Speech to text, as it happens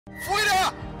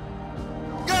¡Fuera!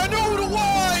 ¡Ganó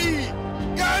Uruguay!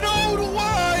 ¡Ganó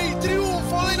Uruguay!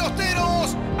 ¡Triunfo de los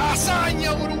teros!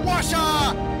 ¡Hazaña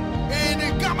uruguaya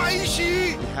en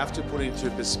Kamaishi! You have to put into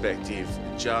perspective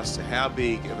just how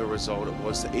big of a result it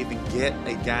was to even get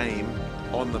a game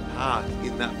on the park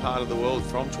in that part of the world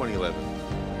from 2011.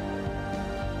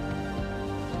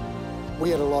 We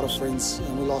had a lot of friends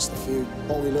and we lost a few.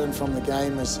 What we learned from the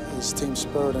game is team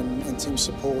spirit and team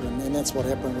support, and that's what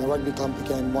happened. The rugby club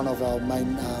became one of our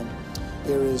main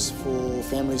areas for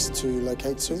families to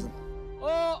locate to.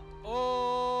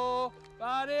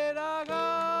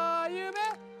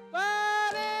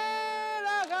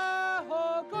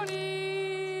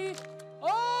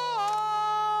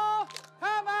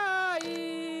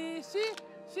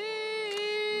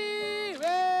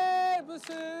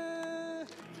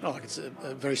 Oh, it's a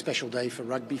very special day for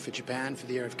rugby, for Japan, for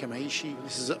the area of Kamaishi.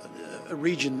 This is a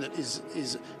region that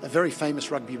is a very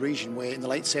famous rugby region where in the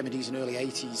late 70s and early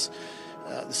 80s,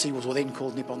 the Seawolves, or then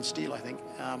called Nippon Steel, I think,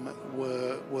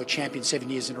 were champions 7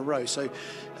 years in a row. So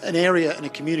an area and a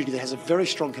community that has a very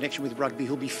strong connection with rugby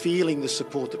who'll be feeling the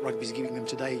support that rugby is giving them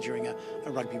today during a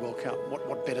Rugby World Cup.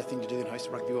 What better thing to do than host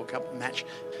a Rugby World Cup match?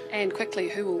 And quickly,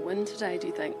 who will win today, do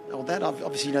you think? Well, that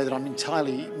obviously you know that I'm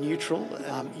entirely neutral.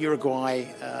 Uruguay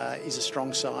is a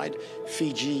strong side.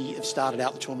 Fiji have started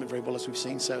out the tournament very well, as we've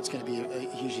seen, so it's going to be a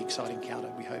hugely exciting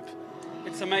encounter, we hope.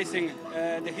 It's amazing.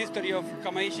 The history of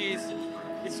Kamaishi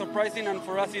is surprising, and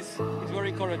for us it's very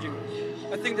encouraging.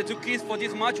 I think the two keys for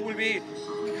this match will be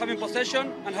having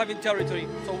possession and having territory,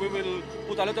 so we will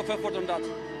put a lot of effort on that.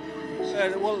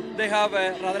 Well, they have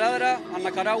Radradra and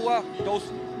Nakarawa, those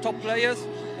top players.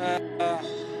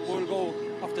 We will go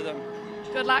after them.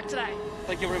 Good luck today.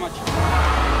 Thank you very much.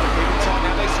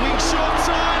 Now they swing short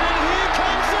side, and here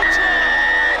comes the try!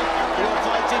 He'll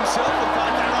fight himself and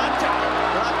find Rata.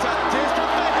 Rata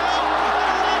desperate for help.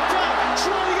 Rata trying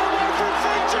to get away from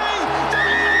Fiji.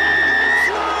 Through.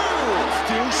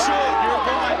 Still short.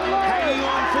 Uruguay hanging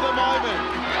on for the moment.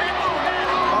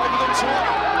 Over the top.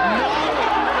 No.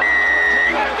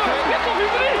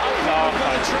 Got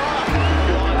a try.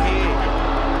 One here.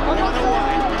 One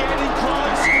away. Getting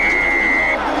close.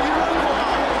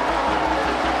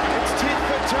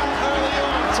 Early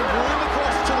on to room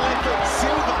across to Leopard.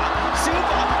 Silva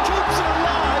keeps it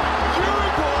alive.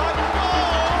 Uruguay,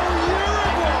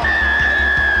 Uruguay!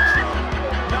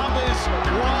 Numbers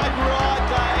wide right,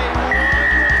 they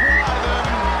won't reply them.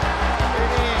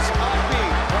 It is Upi,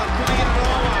 but putting it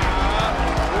lower.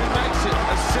 Who makes it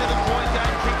a 7-point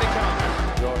game? Kick the come.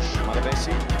 Josh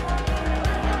Maravesi.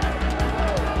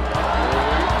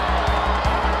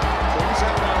 Brings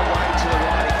that one away to the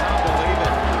right. He can't believe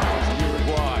it.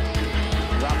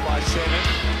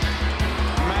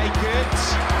 Make it,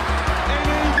 and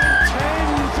even 10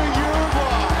 for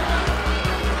Uruguay.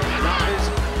 Numbers,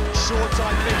 short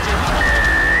side 50.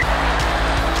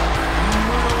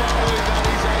 That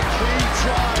is a key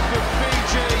try for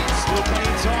Fiji. Still plenty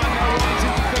of time now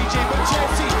waiting for Fiji, but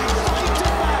Jesse faked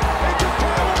it back. It's a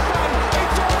power play.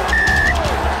 It's a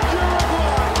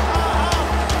Uruguay are up.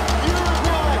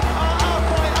 Uruguay are up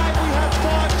by 8. We have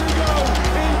 5 to go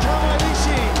in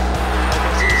Kamaishi.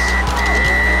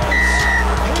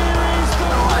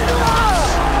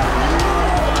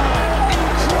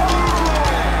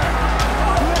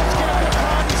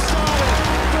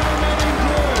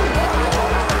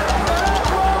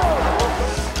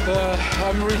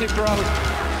 I'm really proud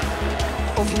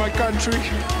of my country.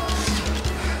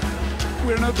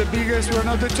 We're not the biggest, we're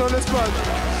not the tallest, but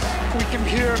we came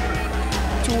here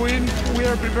to win. We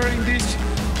are preparing this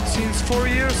since 4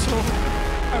 years, so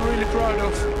I'm really proud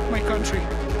of my country.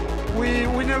 We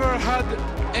never had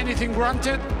anything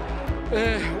granted.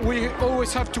 We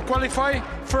always have to qualify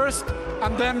first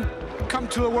and then come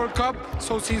to the World Cup.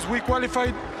 So since we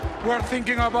qualified, we're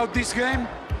thinking about this game.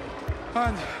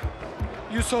 And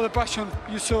you saw the passion,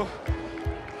 you saw.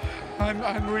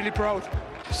 I'm really proud.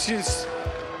 Since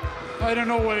I don't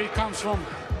know where it comes from.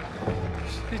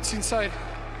 It's inside.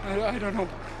 I don't know.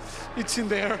 It's in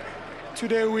there.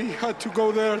 Today we had to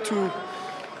go there to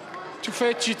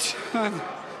fetch it, and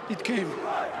it came.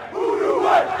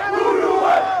 Uruguay!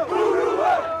 Uruguay!